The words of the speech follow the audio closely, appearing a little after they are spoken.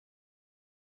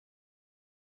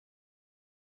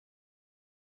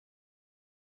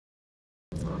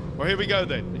Well, here we go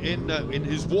then. In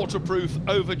his waterproof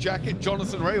over jacket,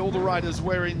 Jonathan Rea, all the riders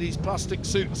wearing these plastic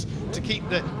suits to keep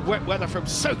the wet weather from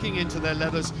soaking into their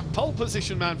leathers. Pole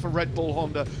position man for Red Bull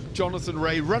Honda, Jonathan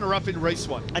Rea, runner-up in race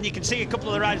 1. And you can see a couple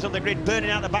of the riders on the grid burning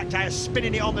out the back tyre,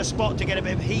 spinning it on the spot to get a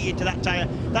bit of heat into that tyre.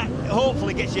 That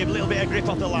hopefully gets you a little bit of grip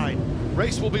off the line.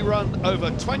 Race will be run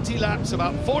over 20 laps,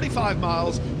 about 45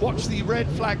 miles. Watch the red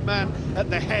flag man at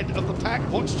the head of the pack.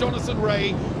 Watch Jonathan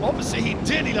Rea. Obviously, he'd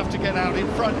dearly love to get out in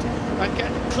front and get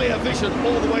clear vision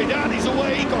all the way down. He's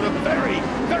away. He got a very,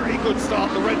 very good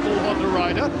start, the Red Bull Honda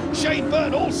rider. Shane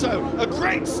Byrne also a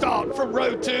great start from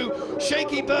row 2.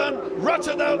 Shaky Byrne.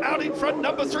 Rutter, though, out in front,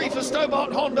 number 3 for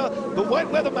Stobart Honda. The wet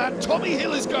weather man, Tommy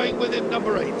Hill, is going with him,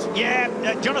 number 8. Yeah,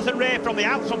 Jonathan Rea from the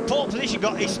out, from pole position,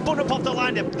 he spun up off the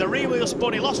line, the rear wheel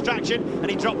spun, he lost traction, and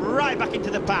he dropped right back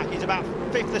into the pack. He's about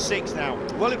 5th or 6th now.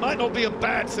 Well, it might not be a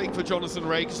bad thing for Jonathan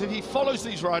Rea, because if he follows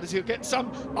these riders, he'll get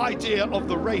some idea of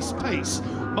the race pace.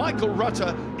 Michael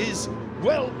Rutter is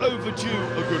well overdue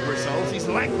a good result. He's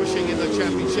languishing in the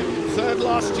championship. 3rd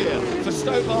last year for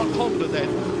Stobart Honda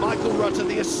then. Michael Rutter,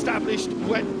 the established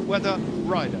wet weather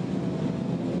rider.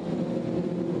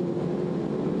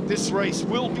 This race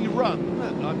will be run,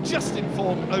 I'm just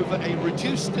informed, over a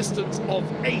reduced distance of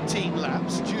 18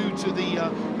 laps due to the,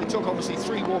 they took obviously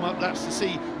 3 warm-up laps to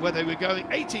see where they were going.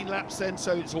 18 laps then,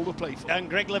 so it's all to play for. And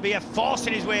Greg Levere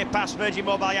forcing his way past Virgin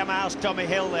Mobile Yamaha's Tommy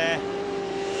Hill there.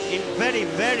 In very,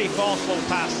 very forceful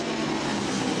pass.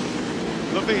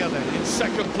 Levere then in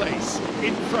 2nd place,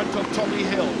 in front of Tommy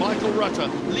Hill. Michael Rutter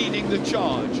leading the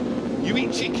charge.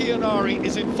 Yuichi Kiyanari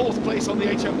is in 4th place on the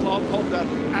HM Plant Honda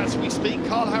as we speak.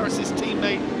 Karl Harris's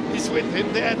teammate is with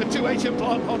him there. The 2 HM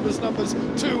Plant Hondas, numbers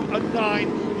 2 and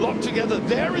 9, locked together.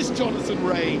 There is Jonathan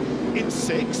Rea in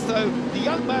 6th, though the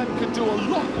young man could do a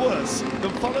lot worse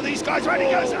than follow these guys. Right,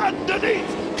 he goes underneath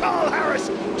Karl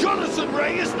Harris. Jonathan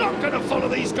Rea is not going to follow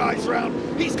these guys round.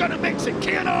 He's going to mix it.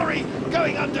 Kiyanari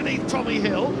going underneath Tommy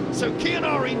Hill. So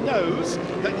Kiyanari knows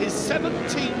that his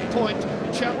 17-point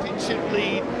championship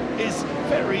lead is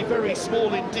very, very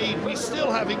small indeed. We still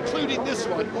have, including this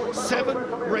one, 7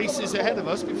 races ahead of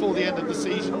us before the end of the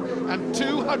season, and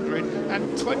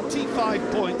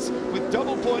 225 points with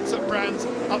double points at Brands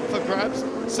up for grabs.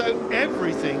 So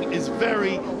everything is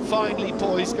very finely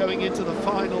poised going into the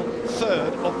final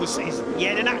 3rd of the season.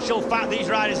 Yeah, in actual fact, these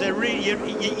riders are really,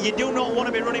 you do not want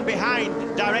to be running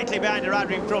directly behind the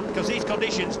rider in front, because these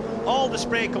conditions, all the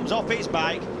spray comes off his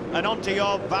bike and onto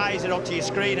your visor, onto your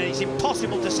screen, and it's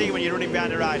impossible to see when you're running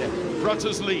behind a rider.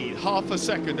 Rutter's lead, half a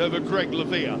second over Greg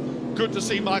Levere. Good to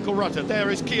see Michael Rutter. There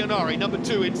is Kiyanari, number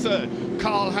 2 in 3rd.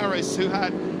 Karl Harris, who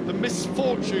had the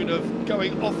misfortune of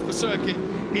going off the circuit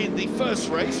in the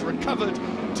 1st race, recovered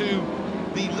to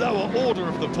the lower order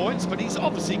of the points, but he's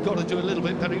obviously got to do a little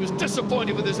bit better. He was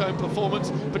disappointed with his own performance,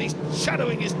 but he's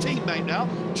shadowing his teammate now.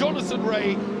 Jonathan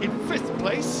Rea in 5th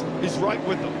place is right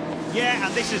with them. Yeah,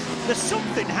 and there's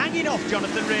something hanging off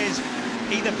Jonathan Rea's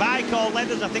either bike or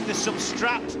leathers. I think there's some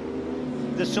strap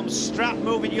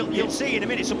moving. You'll see in a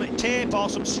minute some tape or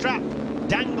some strap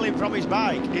dangling from his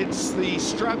bike. It's the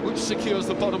strap which secures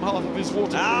the bottom half of his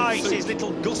waterproof it's suit. his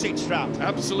little gusset strap.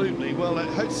 Absolutely. Well,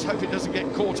 let's hope it doesn't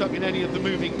get caught up in any of the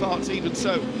moving parts. Even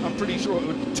so, I'm pretty sure it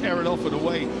would tear it off and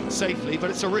away safely, but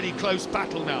it's a really close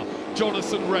battle now.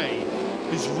 Jonathan Rea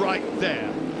is right there.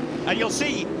 And you'll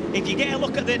see, if you get a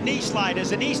look at the knee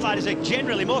sliders are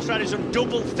generally, most riders are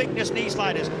double thickness knee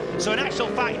sliders. So in actual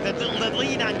fact, the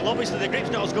lean angle, obviously the grip's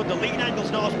not as good, the lean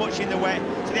angle's not as much in the wet,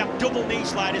 so they have double knee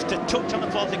sliders to touch on the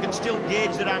floor, so they can still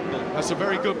gauge their angle. That's a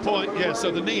very good point, yeah,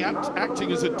 so the knee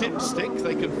acting as a dipstick,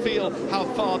 they can feel how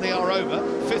far they are over.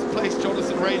 5th place,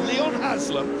 Jonathan Rea. Leon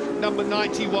Haslam, number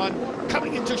 91,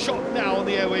 coming into shot now on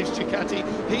the Airways Ducati.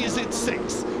 He is in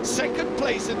 6th. 2nd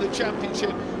place in the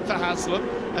championship for Haslam,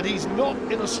 and he's not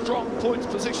in a strong points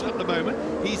position at the moment.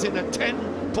 He's in a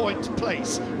 10-point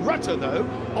place. Rutter, though,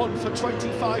 on for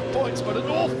 25 points, but an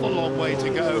awful long way to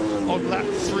go on lap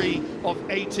 3 of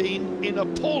 18 in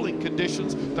appalling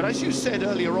conditions. But as you said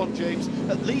earlier on, James,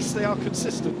 at least they are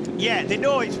consistent. Yeah, they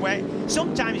know it's wet.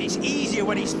 Sometimes it's easier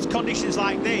when it's conditions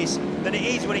like this than it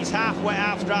is when it's half wet,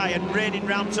 half dry, and raining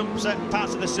around some certain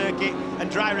parts of the circuit and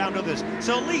dry around others.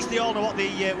 So at least they all know what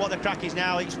the crack is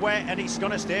now. It's wet and it's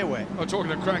going to stay wet. Oh,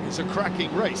 talking of crack, it's a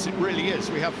cracking race. It really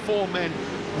is. We have 4 men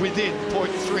within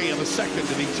 0.3 of a second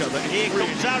of each other. Here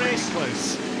comes Harris.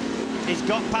 Close. He's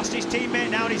got past his teammate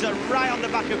now, and he's right on the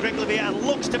back of Greg Levere, and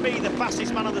looks to be the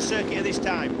fastest man on the circuit at this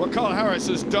time. Well, Karl Harris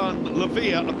has done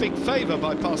Levere a big favour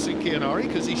by passing Kiyanari,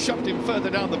 because he shoved him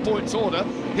further down the points order.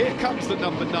 Here comes the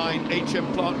number 9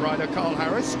 HM Plant rider, Karl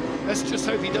Harris. Let's just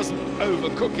hope he doesn't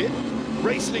overcook it.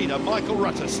 Race leader, Michael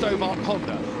Rutter, Stobart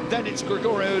Honda. Then it's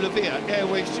Gregorio Oliveira,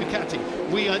 Airways Ducati.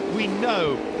 We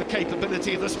know the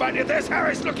capability of the Spaniard. There's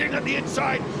Harris looking at the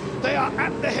inside. They are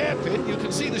at the hairpin. You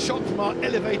can see the shot from our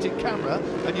elevated camera,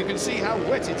 and you can see how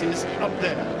wet it is up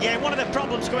there. Yeah, one of the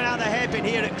problems going out of the hairpin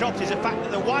here at Croft is the fact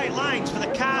that the white lines for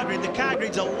the car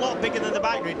grid's a lot bigger than the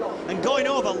back grid, and going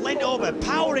over, leant over,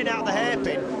 powering out the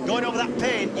hairpin, going over that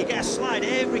pin, you get a slide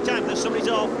every time that somebody's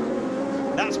off.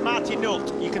 That's Martin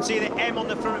Nutt. You can see the M on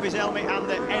the front of his helmet and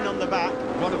the N on the back.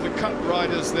 One of the cut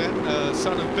riders then,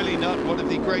 son of Billy Nutt, one of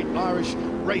the great Irish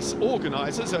race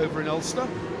organisers over in Ulster.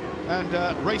 And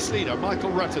race leader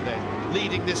Michael Rutter then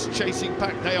leading this chasing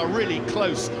pack. They are really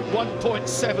close,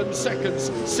 1.7 seconds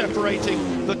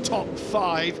separating the top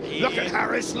 5. Yeah. Look at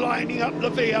Harris lining up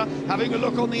Oliveira, having a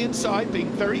look on the inside, being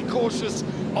very cautious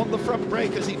on the front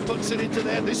brake as he puts it into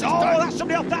there. This is done. That's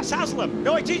somebody else. That's Haslam.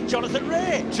 No, it is Jonathan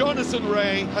Ray. Jonathan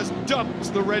Ray has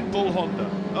dumped the Red Bull Honda.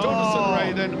 Jonathan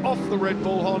Ray then off the Red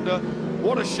Bull Honda.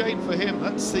 What a shame for him.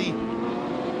 That's the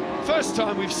first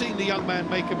time we've seen the young man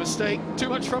make a mistake. Too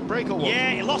much front brake or what?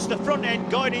 Yeah, he lost the front end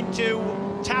going into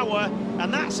Tower,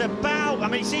 and that's about, I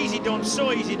mean, it's easy done,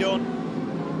 so easy done.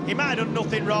 He might have done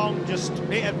nothing wrong, just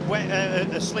hit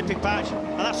a slippy patch,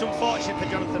 and that's unfortunate for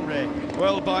Jonathan Ray.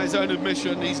 Well, by his own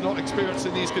admission, he's not experienced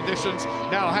in these conditions.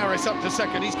 Now Harris up to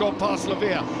second, he's gone past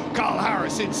Oliveira. Karl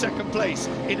Harris in second place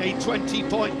in a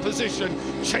 20-point position,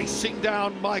 chasing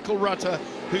down Michael Rutter,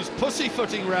 who's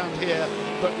pussyfooting round here,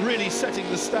 but really setting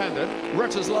the standard.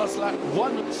 Rutter's last lap,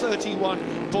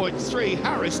 1:31.3.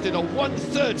 Harris did a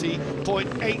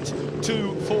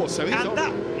 1:30.824, so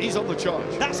he's on the charge.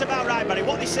 That's about right, Barry.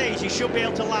 What they say is you should be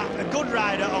able to lap, a good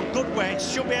rider on good weights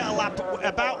should be able to lap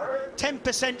about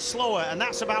 10% slower, and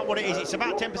that's about what it is. It's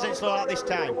about 10% slower at this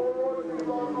time.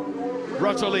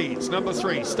 Rutter leads, number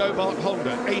 3, Stobart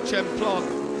Honda, HM Plant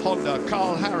Honda,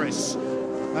 Karl Harris.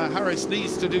 Harris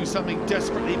needs to do something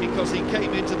desperately because he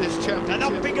came into this championship. And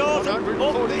up he goes,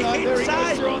 149, there he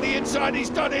goes through on the inside, he's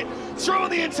done it. Through on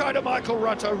the inside of Michael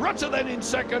Rutter. Rutter then in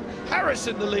second, Harris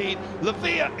in the lead,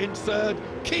 Oliveira in third,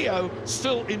 Keogh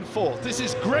still in fourth. This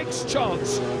is Greg's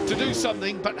chance to do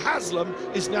something, but Haslam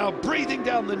is now breathing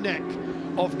down the neck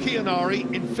of Chianari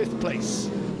in 5th place.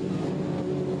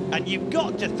 And you've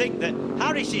got to think that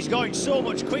Harris is going so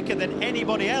much quicker than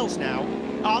anybody else now.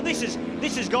 Oh, this is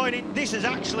going in. This is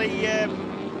actually,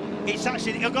 it's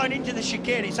actually going into the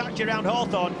chicane. It's actually around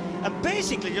Hawthorne, and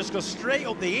basically just goes straight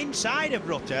up the inside of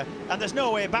Rutter, and there's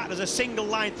no way back. There's a single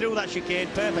line through that chicane,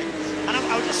 perfect. And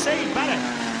I was just saying, Barrett,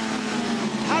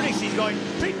 Harris is going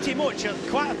pretty much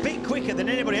quite a bit quicker than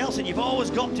anybody else, and you've always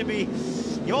got to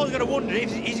wonder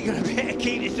if is he going to be able to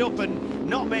keep it up and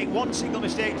not make one single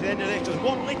mistake to the end of this. Just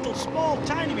one little small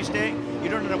tiny mistake,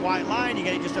 you're under a white line, you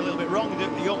get it just a little bit wrong,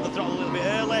 you open the throttle a little bit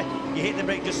early, you hit the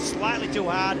brake just slightly too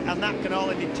hard, and that can all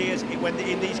end in tears when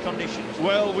in these conditions.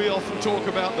 Well, we often talk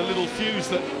about the little fuse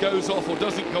that goes off or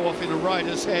doesn't go off in a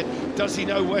rider's head. Does he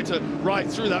know where to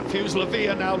ride through that fuse?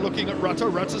 Oliveira now looking at Rutter.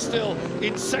 Rutter still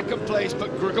in second place,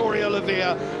 but Gregorio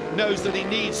Oliveira knows that he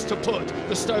needs to put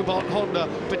the Stobart Honda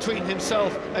between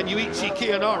himself and Yuichi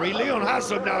Chianari. Leon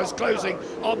Haslam now is closing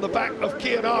on the back of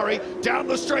Chianari. Down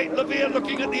the straight, Oliveira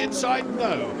looking at the inside,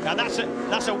 no. And that's a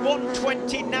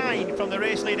 1:29 from the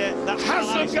race leader. That's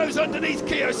Haslam goes underneath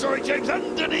James,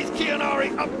 underneath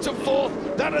Chianari up to 4th.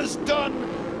 That has done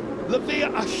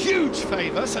Oliveira a huge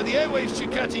favour. So the Airways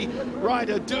Ducati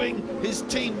rider doing his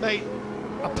teammate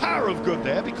a power of good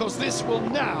there, because this will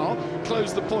now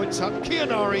close the points up.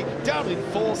 Chianari down in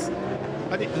 4th,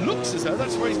 and it looks as though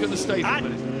that's where he's going to stay for a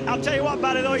minute. I'll tell you what,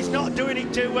 Barry, though, he's not doing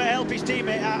it to help his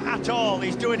teammate at all.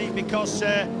 He's doing it because,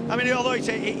 I mean, although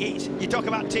you talk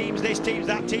about teams, this teams,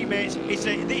 that teammates, this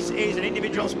is an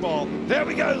individual sport. There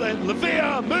we go then.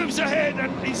 Oliveira moves ahead,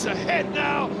 and he's ahead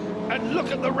now. And look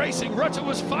at the racing. Rutter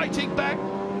was fighting back.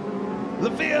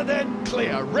 Oliveira then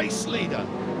clear, race leader.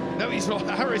 No, he's not.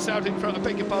 Harris out in front, I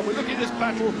beg your pardon. We're looking at this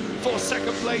battle for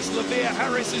second place. Oliveira,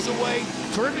 Harris is away.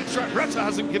 Terrific track. Rutter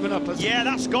hasn't given up. Yeah,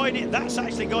 that's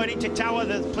actually going into Tower,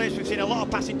 the place we've seen a lot of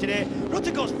passing today.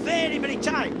 Rutter goes very, very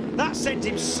tight. That sends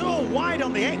him so wide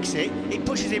on the exit, it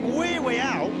pushes him way, way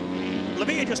out.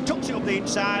 Oliveira just tucks it up the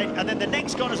inside, and then the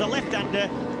next corner's a left-hander,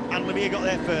 and Oliveira got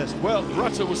there first. Well,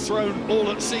 Rutter was thrown all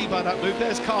at sea by that move.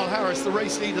 There's Karl Harris, the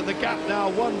race leader. The gap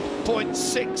now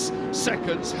 1.6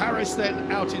 seconds. Harris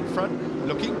then out in front,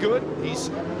 looking good.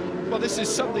 Well, this is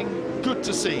something good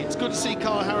to see. It's good to see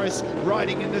Karl Harris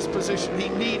riding in this position. He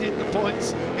needed the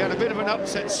points. He had a bit of an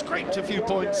upset, scraped a few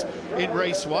points in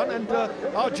race 1, and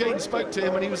our Jane spoke to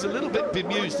him, and he was a little bit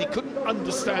bemused. He couldn't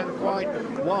understand quite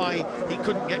why he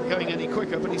couldn't get going any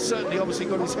quicker, but he's certainly obviously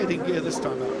got his head in gear this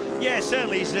time out. Yeah,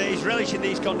 certainly he's relishing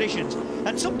these conditions.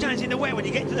 And sometimes in the way, when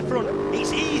you get to the front,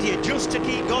 it's easier just to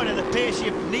keep going at the pace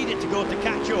you need it to go to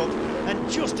catch up. And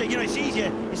just to, you know, it's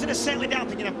easier, instead of settling down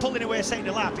thinking I'm pulling away a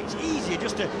second lap, it's easier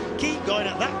just to keep going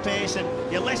at that pace and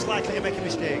you're less likely to make a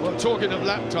mistake. Well, talking of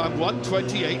lap time,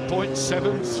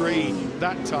 1:28.73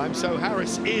 that time, so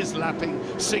Harris is lapping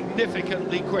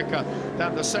significantly quicker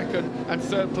than the second and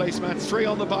third place man. 3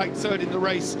 on the bike, 3rd in the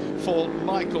race for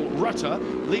Michael Rutter.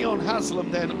 Leon Haslam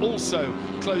then also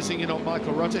closing in on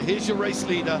Michael Rutter. Here's your race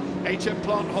leader, HM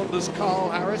Plant Honda's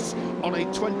Karl Harris, on a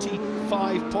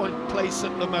 25-point place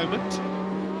at the moment.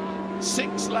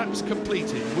 6 laps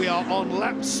completed. We are on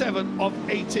lap 7 of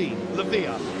 18.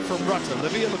 Lavia from Rutter.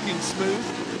 Lavia looking smooth.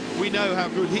 We know how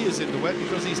good he is in the wet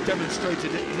because he's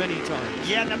demonstrated it many times.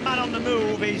 Yeah, and the man on the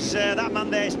move is that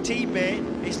man there's teammate.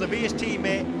 It's Lavia's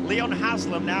teammate, Leon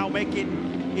Haslam, now making,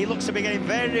 he looks to be getting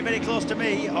very, very close to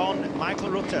me on Michael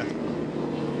Rutter.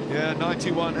 Yeah,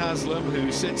 91 Haslam,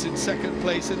 who sits in 2nd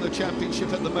place in the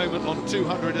championship at the moment on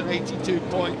 282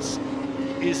 points,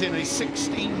 is in a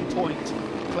 16-point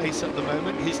place at the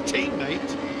moment. His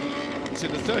teammate is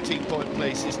in a 13-point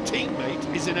place. His teammate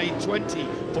is in a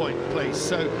 20-point place.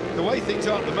 So the way things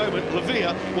are at the moment,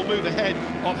 Lavia will move ahead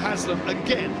of Haslam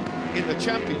again in the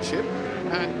championship,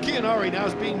 and Chianari now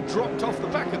is being dropped off the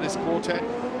back of this quartet,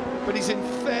 but he's in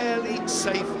fairly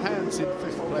safe hands in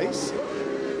 5th place,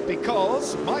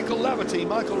 because Michael Laverty,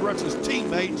 Michael Rutter's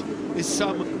teammate, is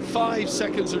some 5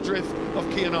 seconds adrift of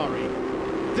Chianari.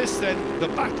 This then, the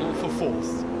battle for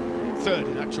 4th. 3rd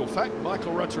in actual fact,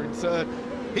 Michael Rutter in 3rd.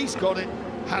 He's got it,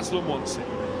 Haslam wants it.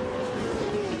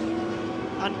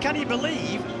 And can you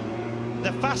believe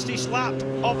the fastest lap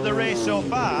of the race so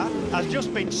far has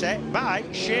just been set by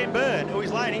Shane Byrne, who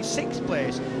is lying in 6th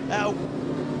place.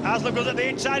 Haslam goes at the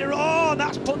inside, oh,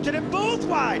 that's punted them both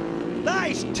wide.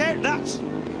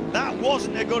 That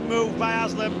wasn't a good move by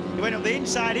Haslam. He went up the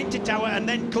inside into tower and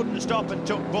then couldn't stop and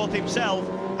took both himself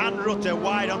and Rutter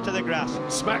wide onto the grass.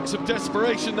 Smacks of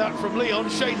desperation that from Leon.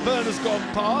 Shane Byrne has gone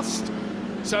past.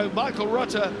 So Michael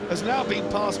Rutter has now been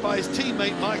passed by his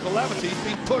teammate Michael Laverty. He's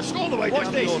been pushed all the way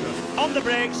down the order. On the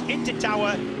brakes, into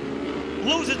tower,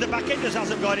 loses the back end as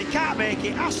Haslam going, he can't make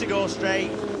it, has to go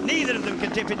straight. Neither of them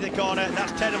can tip into the corner.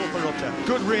 That's terrible for Rutter.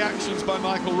 Good reactions by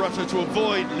Michael Rutter to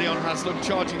avoid Leon Haslam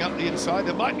charging up the inside.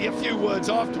 There might be a few words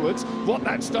afterwards. What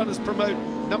that's done is promote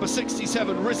number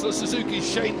 67, Rizzler Suzuki's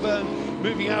Shane Byrne,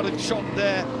 moving out of shot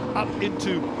there, up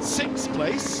into 6th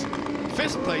place.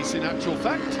 5th place in actual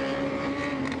fact.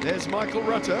 There's Michael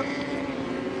Rutter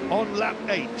on lap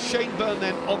 8. Shane Byrne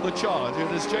then on the charge. And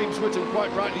as James Whittam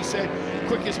quite rightly said,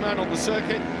 quickest man on the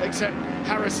circuit, except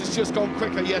Harris has just gone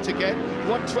quicker yet again.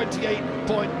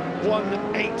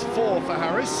 1:28.184 for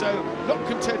Harris, so not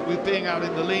content with being out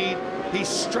in the lead, he's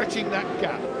stretching that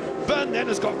gap. Byrne then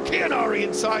has got Chianari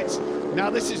in sights. Now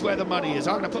this is where the money is.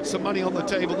 I'm going to put some money on the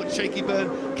table that Shaky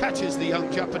Byrne catches the young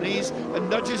Japanese and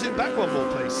nudges him back 1 more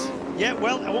place. Yeah,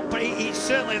 well, I won't put it, he's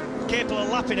certainly capable of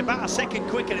lapping about a second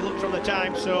quicker, it looked from the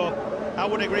time, so I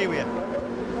would agree with you.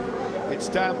 It's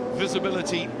damp,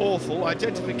 visibility awful,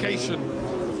 identification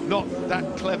not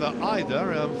that clever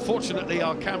either. Fortunately,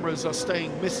 our cameras are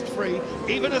staying mist-free.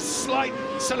 Even a slight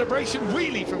celebration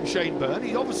wheelie from Shane Byrne.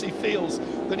 He obviously feels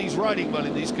that he's riding well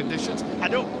in these conditions. I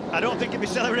don't think he'll be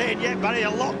celebrating yet, Barry. A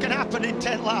lot can happen in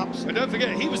 10 laps. And don't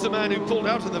forget, he was the man who pulled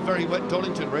out of the very wet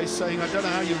Donington race, saying, I don't know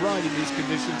how you ride in these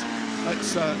conditions.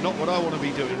 That's not what I want to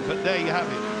be doing. But there you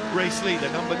have it. Race leader,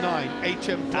 number 9,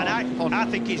 HM Plant Honda. I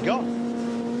think he's gone.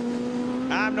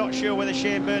 I'm not sure whether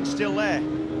Shane Byrne's still there.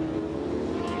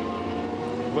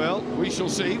 Well, we shall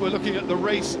see. We're looking at the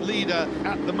race leader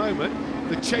at the moment.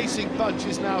 The chasing bunch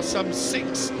is now some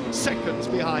 6 seconds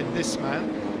behind this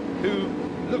man, who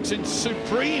looks in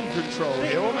supreme control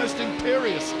here, almost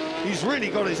imperious. He's really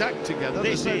got his act together.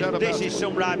 This is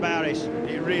some ride by Harris.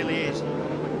 It really is.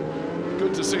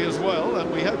 Good to see as well,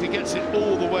 and we hope he gets it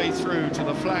all the way through to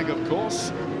the flag, of course.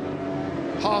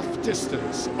 Half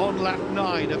distance on lap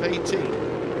 9 of 18.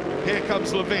 Here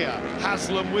comes Lavia,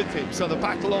 Haslam with him, so the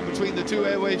battle on between the 2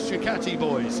 Airways Ducati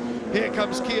boys. Here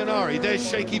comes Chianari, there's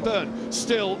Shaky Byrne,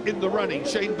 still in the running.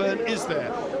 Shane Byrne is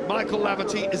there. Michael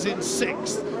Laverty is in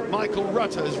 6th. Michael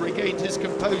Rutter has regained his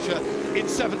composure in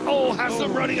 7th. Oh,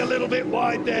 Haslam running a little bit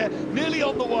wide there, nearly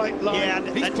on the white line. Yeah,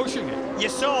 he's pushing it. You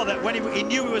saw that when he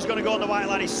knew he was going to go on the white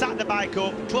line, he sat the bike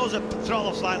up, closed the throttle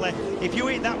off slightly. If you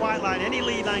hit that white line, any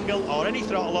lead angle or any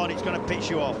throttle on, it's going to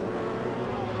pitch you off.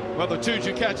 Well, the 2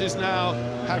 Ducatis now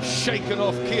have shaken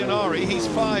off Chianari. He's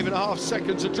 5.5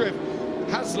 seconds adrift.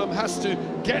 Haslam has to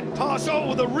get past,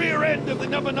 oh, the rear end of the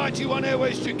number 91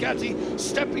 Airways Ducati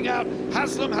stepping out.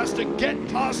 Haslam has to get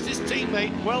past his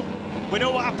teammate. Well, we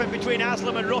know what happened between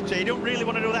Haslam and Rutter. He don't really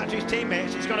want to do that to his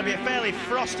teammates. It's going to be a fairly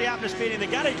frosty atmosphere in the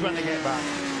garage when they get back.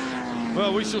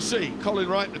 Well, we shall see. Colin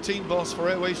Wright, the team boss for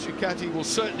Airways Ducati, will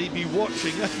certainly be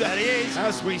watching. There he is.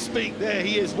 As we speak, there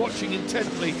he is, watching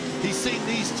intently. He's seen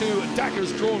these two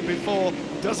daggers drawn before,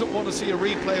 doesn't want to see a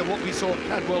replay of what we saw at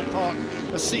Cadwell Park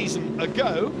a season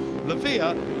ago.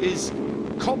 Lavia is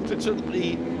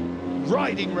competently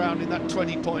riding round in that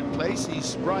 20-point place.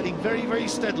 He's riding very, very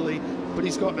steadily, but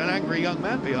he's got an angry young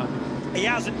man behind him. He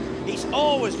hasn't. It's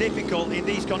always difficult in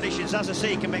these conditions. As I say,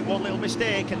 he can make one little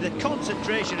mistake, and the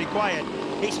concentration required.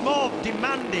 It's more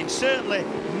demanding, certainly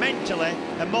mentally,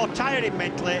 and more tiring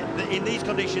mentally in these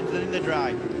conditions than in the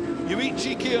dry.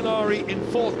 Yuichi Kiyanari in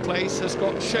 4th place has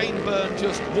got Shane Byrne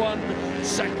just 1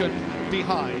 second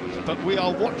behind, but we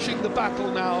are watching the battle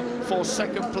now for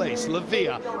 2nd place.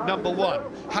 Lavia, number 1,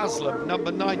 Haslam,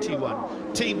 number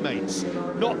 91. Teammates,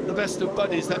 not the best of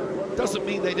buddies. That doesn't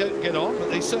mean they don't get on, but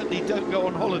they certainly don't go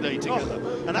on holiday together.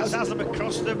 Oh, and that's Haslam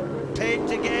across the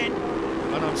paint again.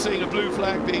 And I'm seeing a blue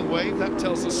flag being waved. That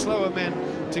tells the slower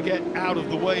men to get out of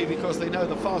the way because they know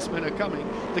the fast men are coming.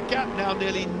 The gap now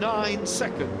nearly 9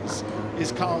 seconds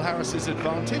is Karl Harris's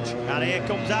advantage. And here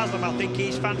comes Haslam. I think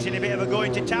he's fancying a bit of a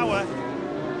going to tower.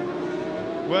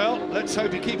 Well, let's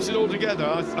hope he keeps it all together.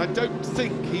 I don't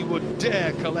think he would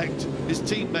dare collect his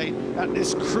teammate at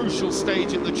this crucial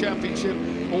stage in the championship,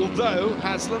 although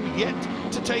Haslam, yet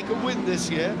to take a win this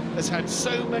year, has had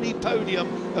so many podium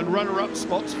and runner-up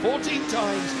spots, 14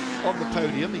 times on the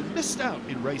podium. He missed out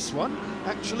in race 1.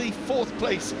 Actually, 4th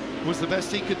place was the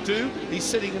best he could do. He's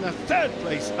sitting in a 3rd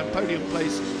place and podium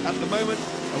place at the moment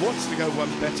and wants to go one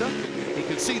better. He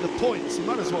can see the points. He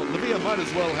might as well, Lavia might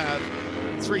as well have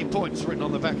 3 points written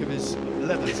on the back of his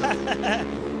leathers.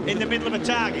 In the middle of a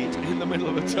target. In the middle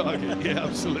of a target, yeah,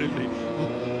 absolutely.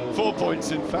 4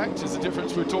 points, in fact, is the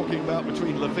difference we're talking about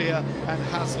between Lavia and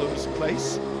Haslam's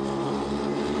place.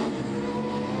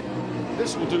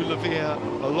 This will do Lavia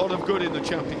a lot of good in the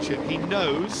championship. He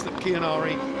knows that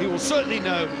Kiyanari, he will certainly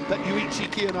know that Yuichi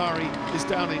Kiyanari is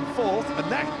down in 4th,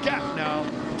 and that gap now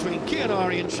between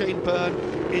Kiyanari and Shane Byrne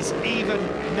is even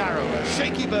narrower.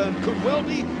 Shaky Byrne could well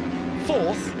be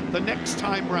 4th the next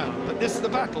time round, but this is the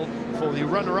battle for the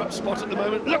runner-up spot at the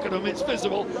moment. Look at him, it's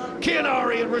visible.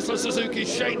 Kiyanari and Rizzler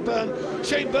Suzuki's Shane Byrne.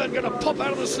 Shane Byrne going to pop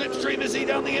out of the slipstream. Is he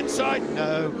down the inside?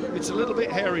 No, it's a little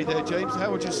bit hairy there, James.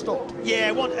 How would you stop?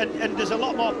 Yeah, and there's a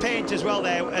lot more paint as well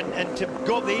there, and to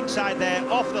go up the inside there,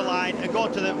 off the line, and go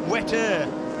to the wetter.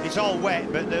 It's all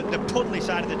wet, but the puddly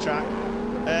side of the track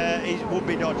would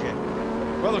be dodgy.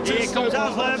 Well, the here comes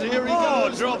Haslam. Here he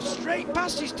goes. Drove straight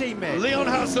past his teammate. Leon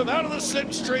Haslam out of the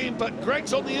slipstream, but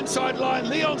Greg's on the inside line.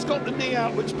 Leon's got the knee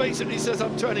out, which basically says,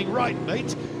 I'm turning right,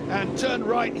 mate. And turn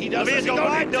right, he does. He's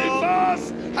gone in too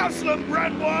fast. Haslam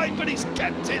ran wide, but he's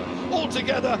kept it all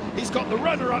together. He's got the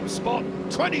runner-up spot,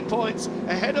 20 points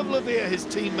ahead of Lavia, his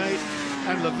teammate.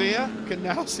 And Lavia can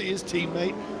now see his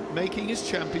teammate making his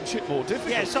championship more difficult.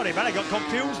 Yeah, sorry, man, I got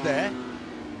confused there.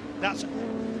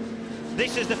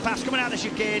 This is the pass coming out of the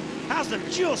chicane. Haslam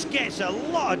just gets a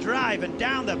lot of drive, and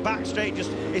down the back straight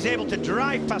just is able to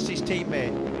drive past his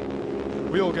teammate.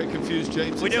 We all get confused,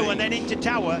 James. We do, and then into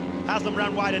tower, Haslam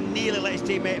ran wide and nearly let his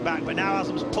teammate back, but now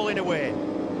Haslam's pulling away.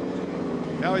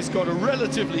 Now he's got a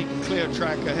relatively clear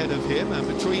track ahead of him, and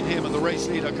between him and the race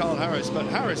leader, Karl Harris, but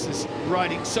Harris is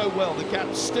riding so well, the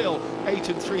gap's still 8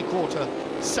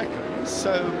 3/4 seconds.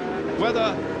 So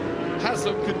whether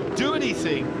Haslam can do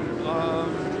anything,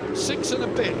 6 and a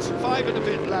bit, 5 and a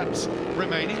bit laps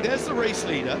remaining. There's the race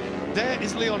leader. There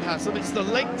is Leon Haslam. It's the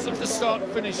length of the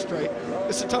start-finish straight.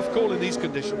 It's a tough call in these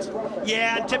conditions.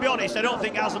 Yeah, and to be honest, I don't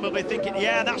think Haslam will be thinking,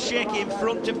 yeah, that's shaky in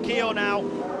front of Kyo now.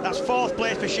 That's 4th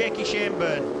place for shaky Shane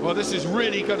Byrne. Well, this is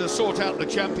really going to sort out the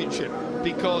championship,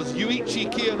 because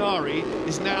Yuichi Kiyanari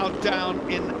is now down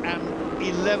in an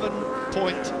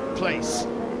 11-point place.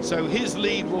 So his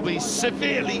lead will be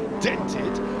severely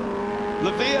dented.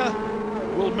 Lavia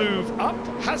will move up,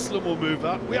 Haslam will move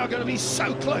up. We are going to be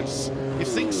so close if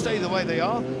things stay the way they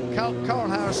are. Karl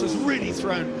Harris has really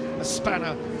thrown a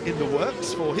spanner in the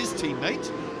works for his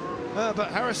teammate, but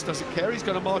Harris doesn't care. He's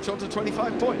going to march on to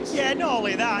 25 points. Yeah, not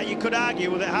only that, you could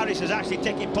argue that Harris is actually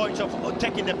taking points off,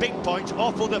 taking the big points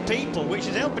off other people, which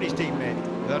is helping his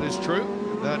teammate. That is true.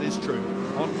 That is true.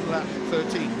 On lap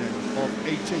 13 then of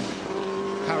 18.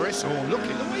 Harris, oh, look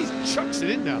at the way he chucks it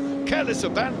in now. Careless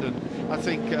abandon. I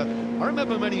think, I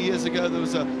remember many years ago there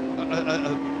was a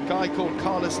guy called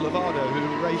Carlos Lavado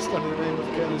who raced under the name of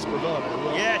Careless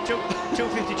Bravado. Yeah,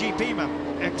 250 GP, man.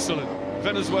 Excellent.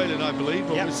 Venezuelan, I believe.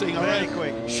 But we're seeing our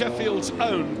own Sheffield's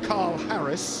own Karl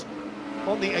Harris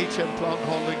on the HM Plant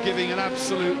Honda, giving an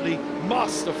absolutely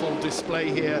masterful display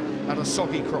here at a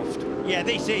soggy Croft. Yeah,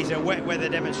 this is a wet weather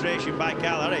demonstration by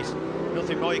Karl Harris.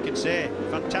 Nothing more you can say.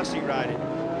 Fantastic riding.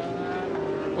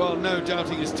 Well, no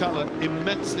doubting his talent,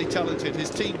 immensely talented. His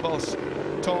team boss,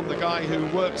 Tom, the guy who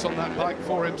works on that bike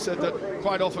for him, said that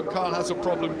quite often Karl has a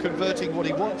problem converting what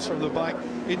he wants from the bike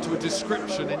into a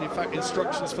description and, in fact,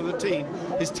 instructions for the team.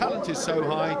 His talent is so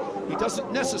high, he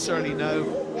doesn't necessarily know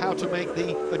how to make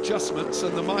the adjustments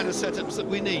and the minor setups that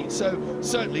we need. So,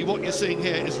 certainly what you're seeing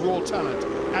here is raw talent,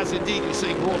 as indeed you're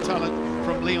seeing raw talent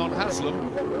from Leon Haslam.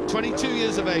 22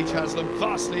 years of age, Haslam,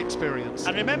 vastly experienced.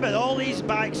 And remember, all these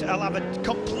bikes will have a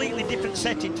completely different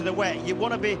setting to the wet. You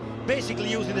want to be basically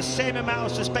using the same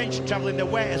amount of suspension travelling the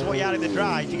wet as what you are in the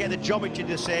dry to get the geometry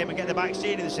the same and get the bike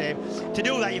steering the same. To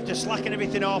do that, you have to slacken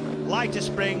everything off, lighter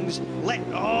springs,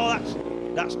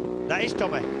 that is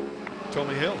Tommy.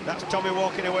 Tommy Hill. That's Tommy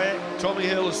walking away. Tommy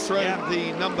Hill has thrown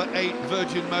the number 8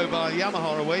 Virgin Mobile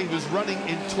Yamaha away. He was running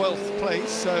in 12th place,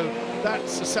 so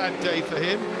that's a sad day for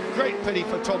him. Great pity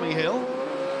for Tommy Hill.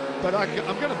 But I'm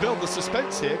going to build the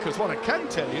suspense here, because what I can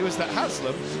tell you is that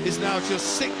Haslam is now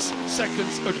just 6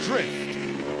 seconds adrift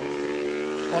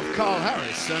of Karl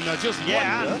Harris, and I just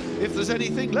wonder if there's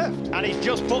anything left. And he's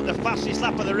just put the fastest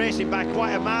lap of the racing by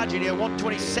quite a margin here,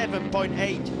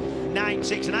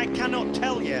 1:27.896, and I cannot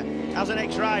tell you, as an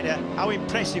ex-rider, how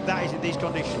impressive that is in these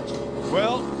conditions.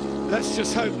 Well, let's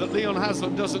just hope that Leon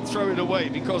Haslam doesn't throw it away,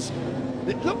 because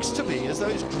it looks to me as though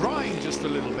it's drying just a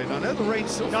little bit. I know the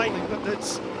rain's still falling, but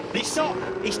it's not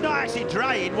actually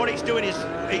drying. What it's doing is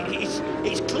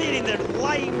it's clearing the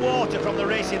lying water from the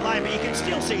racing line, but you can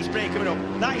still see spray coming up.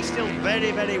 That is still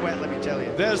very, very wet, let me tell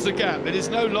you. There's the gap. It is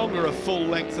no longer a full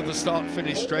length of the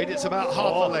start-finish straight. It's about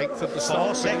half a length of the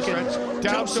start-finish straight.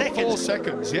 Down to 4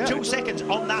 seconds, 2 seconds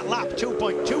on that lap,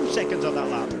 2.2 seconds on that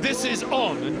lap. This is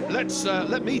on, and let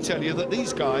me tell you that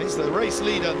these guys, the race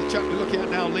leader and the chap we're looking at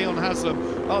now, Leon Haslam,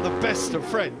 are the best of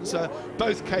friends.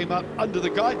 Both came up under the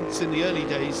guidance in the early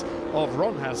days of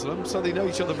Ron Haslam, so they know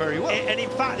each other very well. And in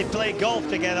fact, they play golf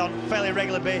together on a fairly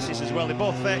regular basis as well. They're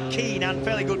both keen and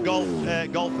fairly good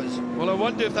golfers. Well, I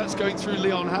wonder if that's going through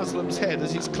Leon Haslam's head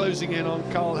as he's closing in on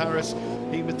Karl Harris.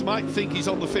 He might think he's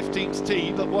on the 15th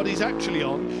tee, but what he's actually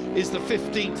on is the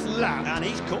 15th lap. And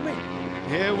he's coming.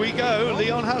 Here we go,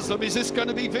 Leon Haslam. Is this going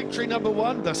to be victory number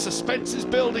 1? The suspense is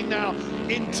building now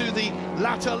into the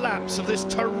latter laps of this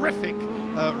terrific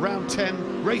round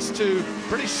 10 race to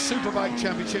British Superbike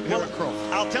Championship here at Croft.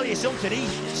 I'll tell you something,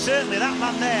 certainly that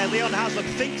man there, Leon Haslam,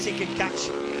 thinks he can catch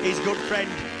his good friend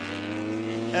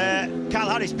Karl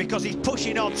Harris, because he's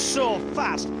pushing on so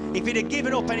fast. If he'd have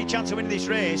given up any chance of winning this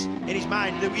race, in his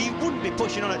mind, he wouldn't be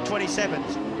pushing on at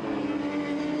 27th.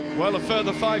 Well, a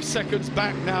further 5 seconds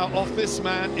back now off this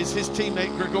man is his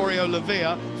teammate Gregorio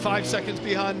Lavia. 5 seconds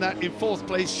behind that in 4th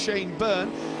place, Shane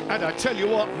Byrne. And I tell you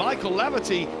what, Michael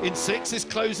Laverty in 6th is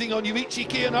closing on Yuichi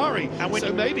Kianari. And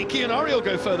so maybe Kianari will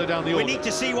go further down the order. We need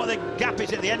to see what the gap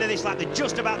is at the end of this lap. They're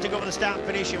just about to go for the start and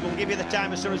finish, and we'll give you the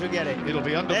time as soon as we get it. It'll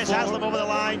be under 4. There's Haslam over the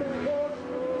line.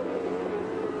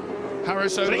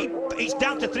 Harris over. He's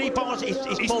down to 3 points. He's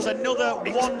pulled another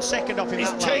 1 second off him.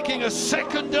 He's taking a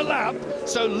second a lap.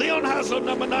 So Leon Haslam,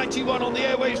 number 91 on the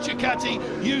Airways Ducati,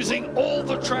 using all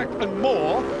the track and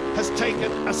more, has taken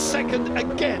a second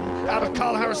again out of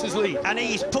Karl Harris's lead. And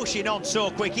he's pushing on so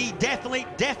quick. He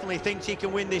definitely thinks he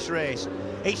can win this race.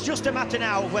 It's just a matter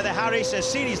now of whether Harris has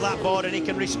seen his lap board and he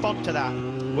can respond to that.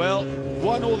 Well,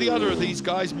 one or the other of these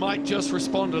guys might just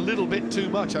respond a little bit too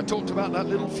much. I talked about that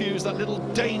little fuse, that little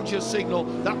danger signal,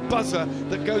 that buzzer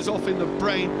that goes off in the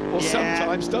brain, or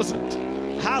sometimes doesn't.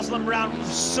 Haslam ran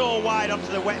so wide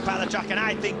onto the wet part of the track, and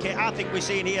I think we're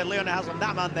seeing here Leon Haslam,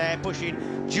 that man there,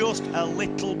 pushing just a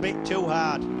little bit too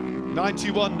hard.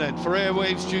 91 then for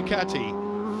Airwaves Ducati.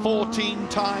 14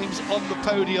 times on the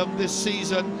podium this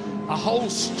season, a whole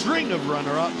string of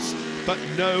runner-ups, but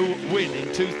no win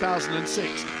in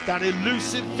 2006. That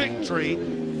elusive victory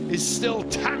is still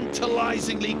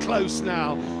tantalizingly close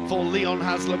now for Leon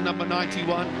Haslam, number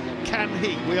 91. Can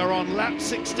he? We are on lap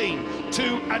 16, 2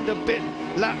 and a bit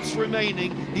laps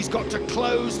remaining. He's got to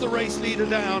close the race leader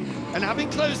down, and having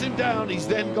closed him down, he's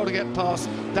then got to get past.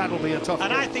 That'll be a tough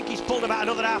one. And I think he's pulled about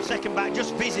another half second back,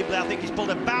 just visibly. I think he's pulled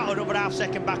about another half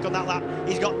second back on that lap.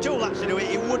 He's got 2 laps to do it.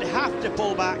 He would have to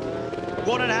pull back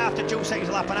 1.5 to 2 seconds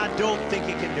a lap, and I don't think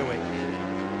he can do it.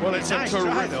 Well, it's a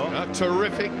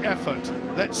terrific effort.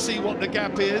 Let's see what the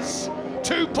gap is.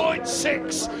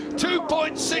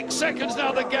 2.6 seconds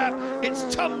now the gap. It's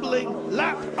tumbling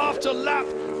lap after lap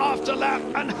after lap,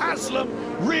 and Haslam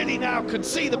really now can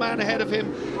see the man ahead of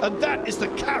him, and that is the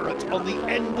carrot on the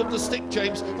end of the stick,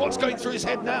 James. What's going through his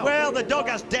head now? Well, the dog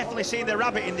has definitely seen the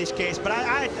rabbit in this case, but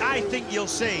I think you'll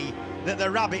see that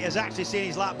the rabbit has actually seen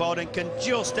his lap board and can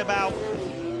just lap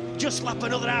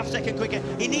another half second quicker.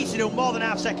 He needs to do more than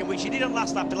half second, which he did on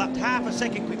last lap. He lapped half a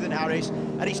second quicker than Harris,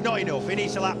 and it's not enough. He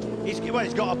needs to lap. He's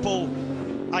got to pull,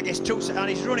 I guess, 2 seconds, and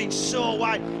he's running so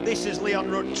wide. This is Leon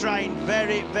Rutt trying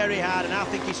very, very hard, and I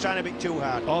think he's trying a bit too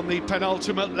hard. On the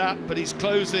penultimate lap, but he's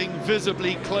closing,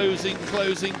 visibly closing.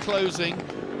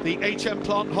 The HM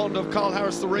Plant Honda of Karl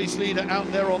Harris, the race leader,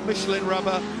 out there on Michelin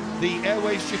rubber. The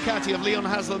Airways Ducati of Leon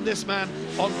Haslam, this man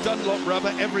on Dunlop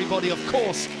rubber. Everybody, of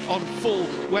course, on full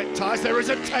wet tyres. There is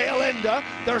a tail ender.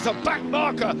 There is a back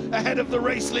marker ahead of the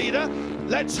race leader.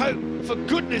 Let's hope, for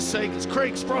goodness sake, it's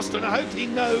Craig Sproston. I hope he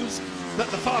knows that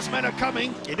the fast men are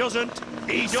coming. He doesn't.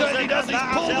 He certainly does. He's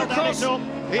pulled across.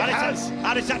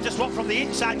 Harris had to swap from the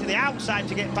inside to the outside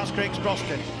to get past Craig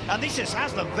Sproston. And this is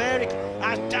Haslam very...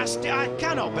 I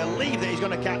cannot believe that he's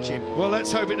going to catch him. Well,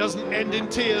 let's hope it doesn't end in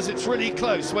tears. It's really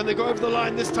close. When they go over the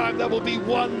line this time, there will be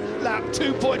one lap,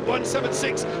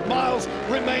 2.176 miles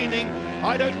remaining.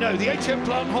 I don't know. The HM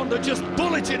Plant Honda just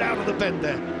bulleted out of the bend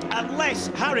there. Unless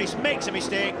Harris makes a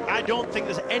mistake, I don't think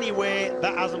there's any way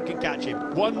that Haslam can catch him.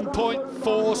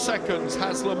 1.4 seconds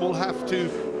Haslam will have to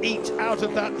eat out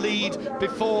of that lead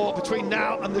between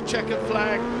now and the checkered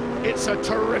flag. It's a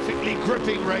terrifically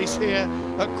gripping race here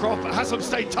at Croft. Haslam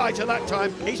stayed tighter that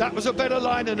time. That was a better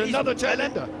line and another tail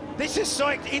ender. This is so...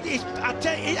 I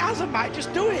tell you, Haslam might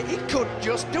just do it. He could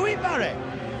just do it, Barry.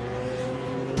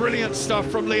 Brilliant stuff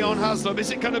from Leon Haslam. Is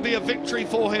it going to be a victory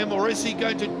for him, or is he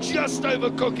going to just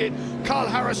overcook it? Karl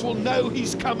Harris will know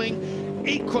he's coming.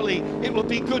 Equally, it will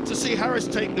be good to see Harris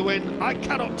take the win. I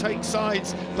cannot take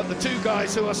sides, but the two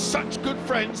guys who are such good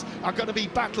friends are going to be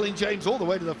battling, James, all the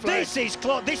way to the flag. This is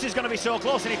close. This is going to be so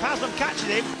close, and if Haslam catches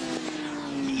him,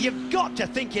 you've got to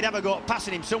think he'd ever go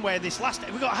passing him somewhere in this last...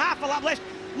 We've got half a lap left.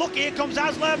 Look, here comes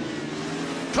Haslam.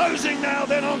 Closing now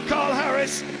then on Karl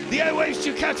Harris, the Airwaves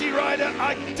Ducati rider.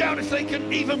 I doubt if they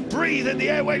can even breathe in the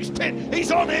Airwaves pit.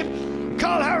 He's on him.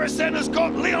 Karl Harris then has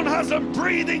got Leon Haslam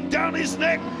breathing down his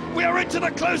neck. We are into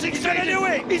the closing stages. He's going to do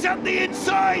it. He's at the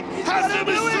inside. Haslam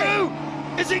is through.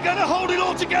 Is he going to hold it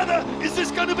all together? Is this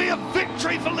going to be a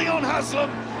victory for Leon Haslam?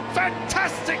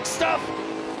 Fantastic stuff.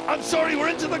 I'm sorry, we're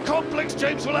into the complex,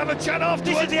 James. We'll have a chat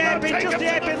afterwards. This is the hairpin, just the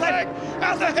hairpin left.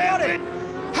 And the hairpin.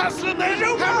 Haslam then,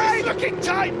 Harris looking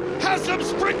tight. Haslam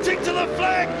sprinting to the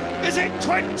flag. Is it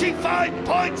 25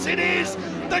 points? It is.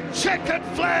 The checkered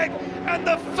flag, and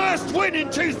the first win in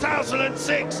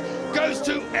 2006 goes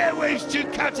to Airwaves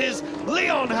Ducati's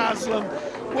Leon Haslam.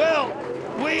 Well,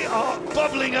 we are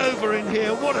bubbling over in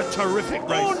here. What a terrific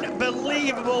race.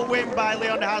 Unbelievable win by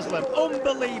Leon Haslam.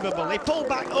 Unbelievable. He pulled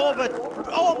back over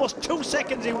almost 2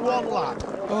 seconds in one lap.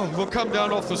 Oh, we'll come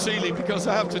down off the ceiling, because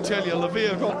I have to tell you,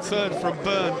 Lavia got third from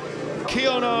Byrne.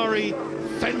 Chianari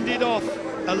fended off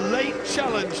a late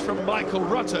challenge from Michael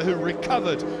Rutter, who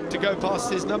recovered to go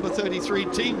past his number 33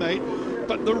 teammate.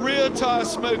 But the rear tyre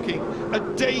smoking, a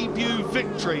debut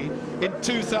victory in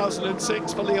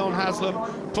 2006 for Leon Haslam,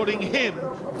 putting him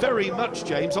very much,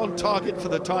 James, on target for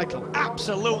the title.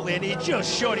 Absolutely, and he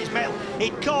just showed his mettle. He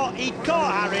caught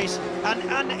Harris,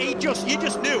 and you just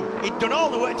knew he'd done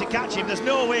all the work to catch him. There's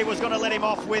no way he was going to let him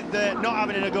off with not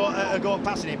having a go at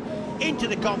passing him. Into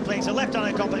the complex, a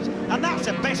left-handed complex, and that's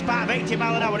the best part of 80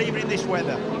 mile an hour, even in this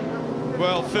weather.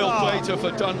 Well, Phil Plater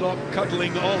for Dunlop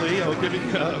cuddling Ollie, or giving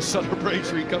her a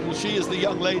celebratory cuddle. She is the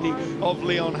young lady of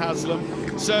Leon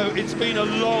Haslam. So it's been a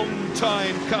long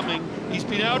time coming. He's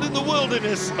been out in the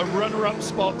wilderness of runner-up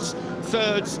spots,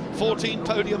 thirds, 14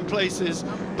 podium places,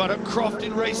 but at Croft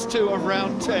in race 2 of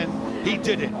round 10, he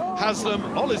did it.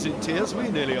 Haslam, Ollie's in tears, we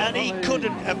nearly are. And he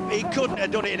couldn't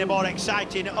have done it in a more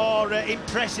exciting or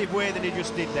impressive way than he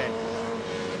just did then.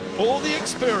 All the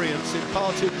experience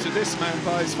imparted to this man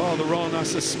by his father Ron, I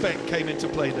suspect, came into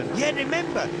play then. Yeah,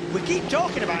 remember, we keep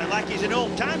talking about it like he's an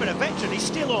old-timer, a veteran. He's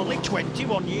still only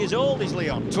 21 years old, is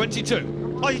Leon.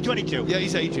 22. Oh, he's 22? Yeah,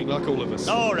 he's ageing like all of us.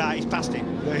 All right, he's past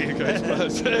him. There you go.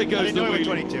 There goes the wheel.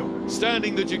 22.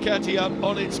 Standing the Ducati up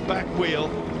on its back wheel.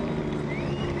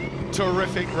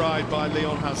 Terrific ride by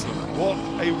Leon Haslam. What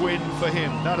a win for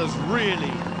him. That has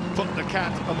really put the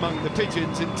cat among the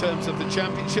pigeons in terms of the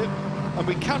championship. And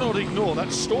we cannot ignore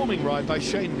that storming ride by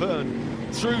Shane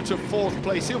Byrne through to 4th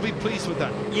place. He'll be pleased with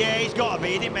that. Yeah, he's got to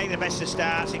be. He didn't make the best of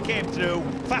starts. He came through,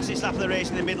 fastest lap of the race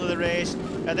in the middle of the race,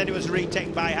 and then it was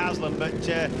retaken by Haslam. But,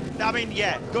 I mean,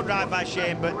 yeah, good ride by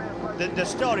Shane, but the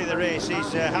story of the race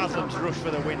is Haslam's rush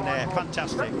for the win there.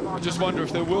 Fantastic. I just wonder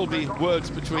if there will be words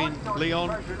between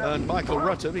Leon and Michael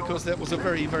Rutter, because that was a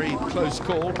very, very close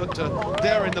call. But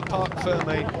they're in the Parc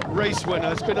Ferme race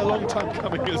winner. It's been a long time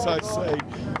coming, as I say,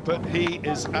 but he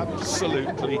is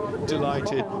absolutely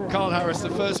delighted. Karl Harris, the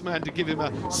first man to give him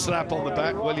a slap on the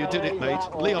back. Well, you did it, mate.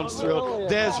 Leon's thrilled.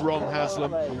 There's Ron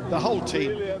Haslam. The whole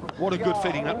team. What a good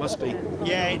feeling that must be.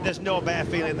 Yeah, there's no better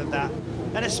feeling than that.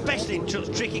 And especially in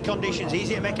tricky conditions,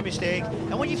 easy to make a mistake.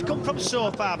 And when you've come from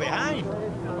so far behind,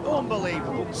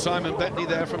 unbelievable. Simon Bettany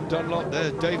there from Dunlop.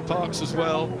 There's Dave Parks as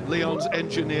well, Leon's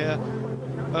engineer.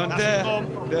 And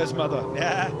there's Mother.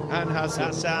 Yeah. Anne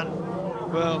Haslam. That's Anne.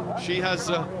 Well, she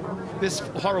has this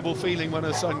horrible feeling when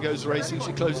her son goes racing.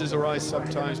 She closes her eyes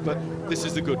sometimes, but this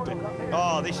is the good bit.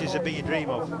 Oh, this is a bit you dream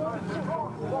of.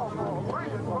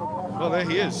 Well, there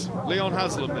he is. Leon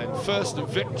Haslam then. First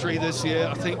victory this year.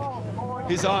 I think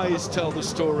his eyes tell the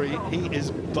story. He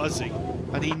is buzzing,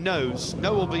 and he knows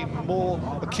no one will be more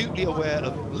acutely aware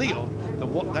of Leon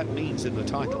than what that means in the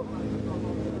title.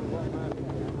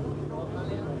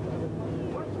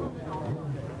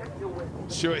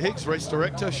 Stuart Higgs, race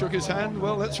director, shook his hand.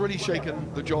 Well, that's really shaken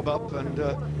the job up, and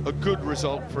a good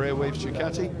result for Airwaves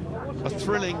Ducati. A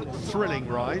thrilling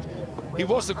ride. He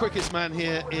was the quickest man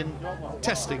here in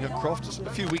testing at Croft a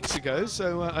few weeks ago,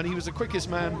 so and he was the quickest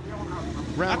man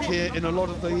round here in a lot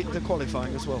of the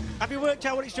qualifying as well. Have you worked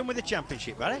out what it's done with the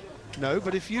championship, Barry? No,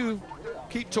 but if you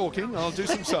keep talking, I'll do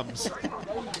some sums.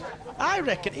 I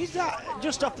reckon, is that,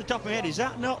 just off the top of my head, is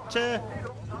that not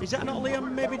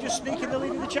Leon maybe just sneaking the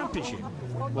lead of the championship?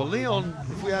 Well, Leon,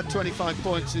 if we add 25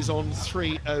 points, is on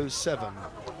 307.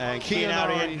 And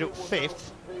Chianari ended up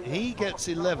 5th. He gets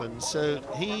 11, so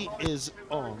he is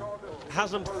on.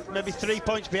 Haslam maybe 3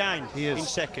 points behind. He is in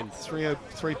second.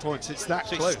 303 points. It's that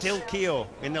so close. It's still Keogh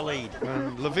in the lead.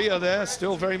 And Lavia there,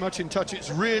 still very much in touch. It's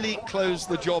really closed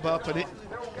the job up, and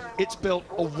it's built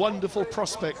a wonderful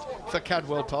prospect for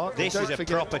Cadwell Park. This is a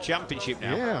proper championship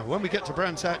now. Yeah, when we get to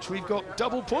Brands Hatch, we've got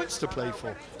double points to play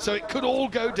for. So it could all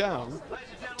go down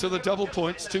to the double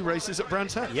points, 2 races at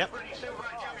Brands Hatch. Yep.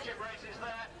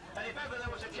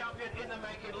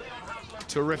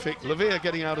 Terrific. Lavia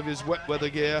getting out of his wet weather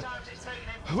gear.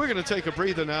 We're going to take a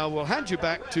breather now. We'll hand you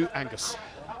back to Angus.